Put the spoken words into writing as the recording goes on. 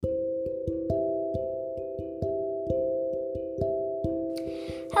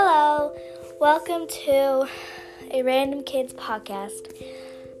Hello, welcome to a Random Kids podcast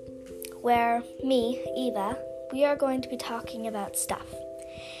where me, Eva, we are going to be talking about stuff.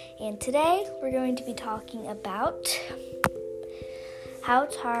 And today we're going to be talking about how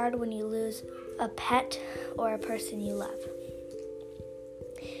it's hard when you lose a pet or a person you love.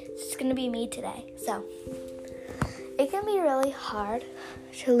 It's going to be me today. So, it can be really hard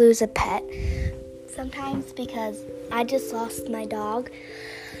to lose a pet sometimes because I just lost my dog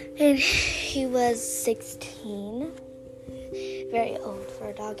and he was 16. Very old for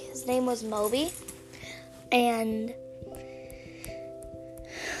a dog. His name was Moby and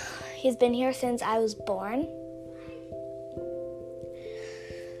he's been here since I was born.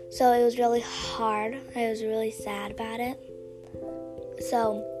 So it was really hard. I was really sad about it.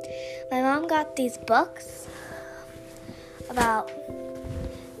 So my mom got these books about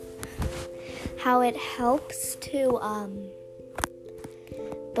how it helps to,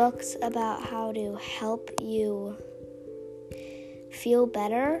 books about how to help you feel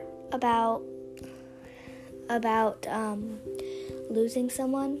better about losing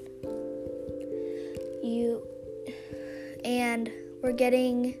someone.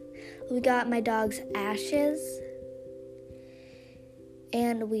 We got my dog's ashes,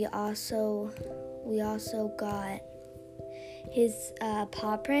 and we also got his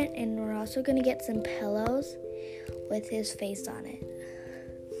paw print, and we're also going to get some pillows with his face on it.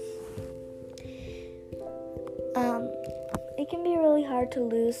 It can be really hard to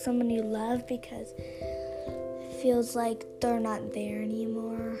lose someone you love because it feels like they're not there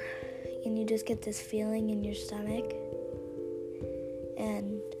anymore, and you just get this feeling in your stomach,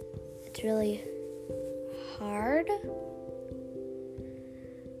 and it's really hard,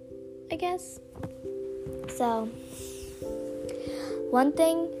 I guess. So one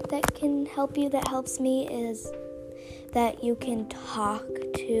thing that can help you, that helps me, is that you can talk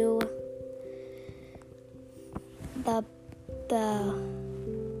to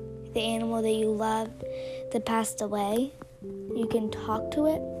the animal that you loved that passed away. You can talk to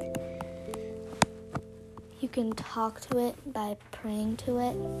it. You can talk to it by praying to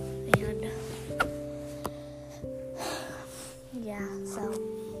it. And yeah, so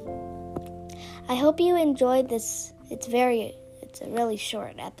I hope you enjoyed this. It's a really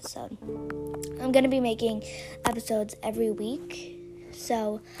short episode. I'm going to be making episodes every week.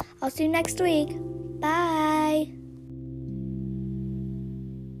 So I'll see you next week.